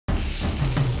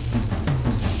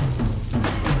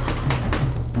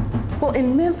Well,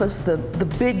 in Memphis, the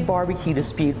big barbecue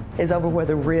dispute is over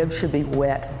whether ribs should be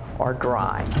wet or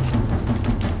dry.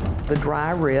 The dry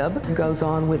rib goes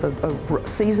on with a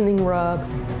seasoning rub.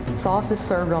 Sauce is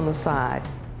served on the side.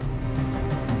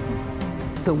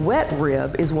 The wet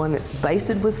rib is one that's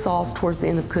basted with sauce towards the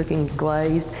end of cooking,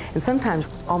 glazed, and sometimes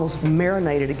almost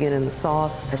marinated again in the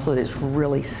sauce so that it's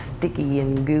really sticky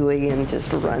and gooey and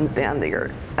just runs down to your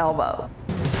elbow.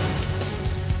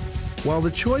 While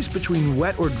the choice between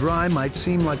wet or dry might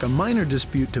seem like a minor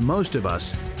dispute to most of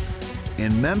us,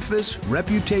 in Memphis,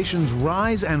 reputations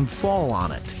rise and fall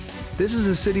on it. This is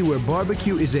a city where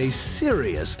barbecue is a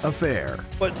serious affair.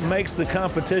 What makes the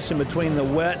competition between the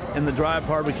wet and the dry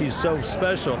barbecue so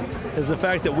special is the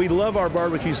fact that we love our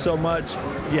barbecue so much,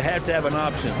 you have to have an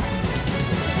option.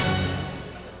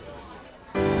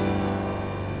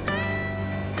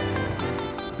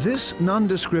 This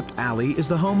nondescript alley is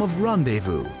the home of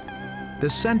Rendezvous, the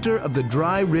center of the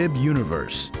dry rib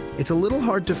universe. It's a little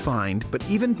hard to find, but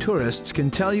even tourists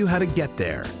can tell you how to get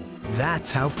there.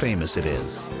 That's how famous it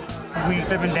is. We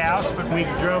live in Dallas, but we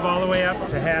drove all the way up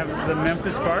to have the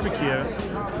Memphis barbecue.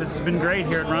 This has been great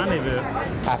here at Rendezvous.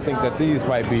 I think that these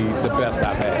might be the best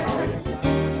I've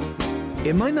had.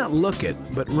 It might not look it,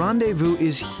 but Rendezvous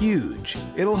is huge.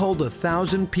 It'll hold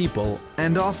 1,000 people,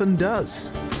 and often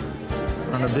does.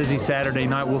 On a busy Saturday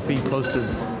night, we'll feed close to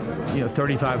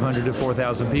 3,500 to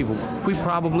 4,000 people. We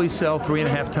probably sell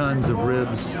 3.5 tons of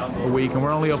ribs a week, and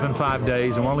we're only open 5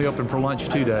 days, and we're only open for lunch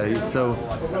 2 days, so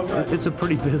it's a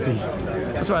pretty busy.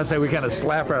 That's why I say we kind of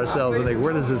slap ourselves and think,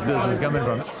 where does this business coming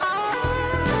from?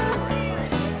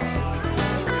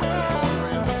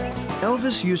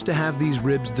 Elvis used to have these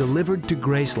ribs delivered to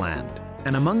Graceland,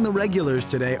 and among the regulars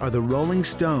today are the Rolling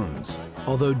Stones.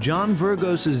 Although John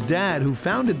Vergos's dad, who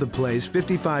founded the place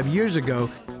 55 years ago,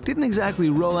 didn't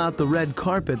exactly roll out the red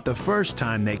carpet the first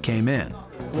time they came in.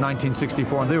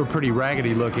 1964, and they were pretty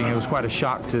raggedy looking. It was quite a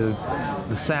shock to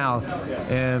the South,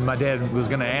 and my dad was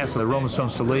going to ask the Rolling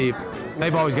Stones to leave.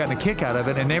 They've always gotten a kick out of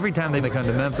it, and every time they come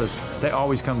to Memphis, they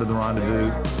always come to the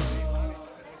Rendezvous.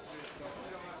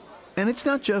 And it's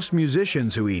not just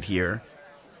musicians who eat here.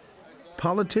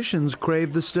 Politicians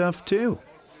crave the stuff too.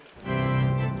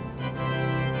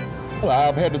 Well,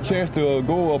 I've had the chance to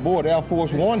go aboard Air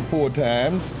Force One 4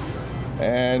 times,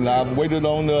 and I've waited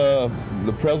on the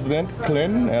President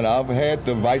Clinton, and I've had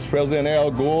the Vice President Al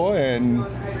Gore, and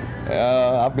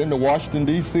I've been to Washington,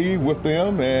 D.C. with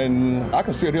them, and I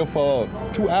can sit here for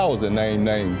 2 hours and name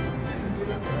names.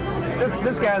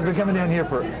 This guy's been coming down here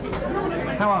for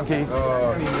how long, Keith?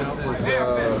 This was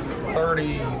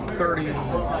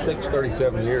 36,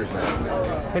 37 years now.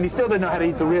 And he still didn't know how to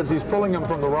eat the ribs. He's pulling them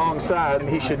from the wrong side, and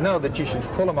he should know that you should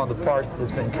pull them on the part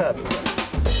that's been cut.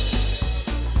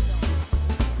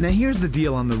 Now here's the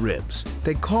deal on the ribs.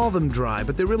 They call them dry,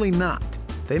 but they're really not.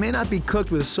 They may not be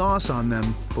cooked with sauce on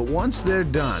them, but once they're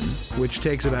done, which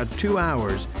takes about 2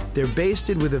 hours, they're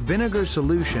basted with a vinegar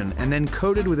solution and then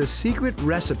coated with a secret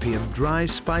recipe of dry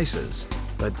spices.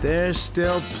 But they're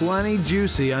still plenty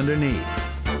juicy underneath.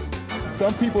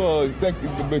 Some people think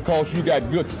because you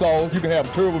got good sauce, you can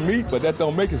have terrible meat, but that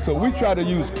don't make it. So we try to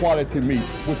use quality meat,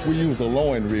 which we use the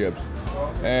loin ribs.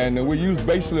 And we use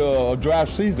basically a dry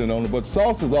seasoning on it, but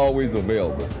sauce is always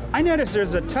available. I noticed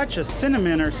there's a touch of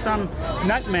cinnamon or some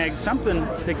nutmeg, something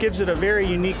that gives it a very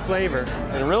unique flavor.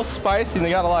 They're real spicy and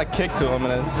they got a lot of kick to them,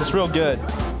 and it's just real good.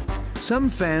 Some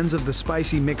fans of the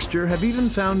spicy mixture have even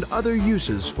found other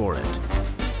uses for it.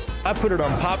 I put it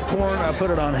on popcorn, I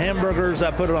put it on hamburgers, I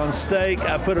put it on steak,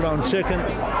 I put it on chicken.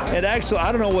 It actually,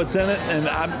 I don't know what's in it, and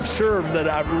I'm sure that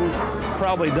I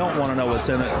probably don't want to know what's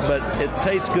in it, but it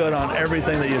tastes good on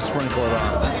everything that you sprinkle it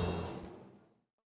on.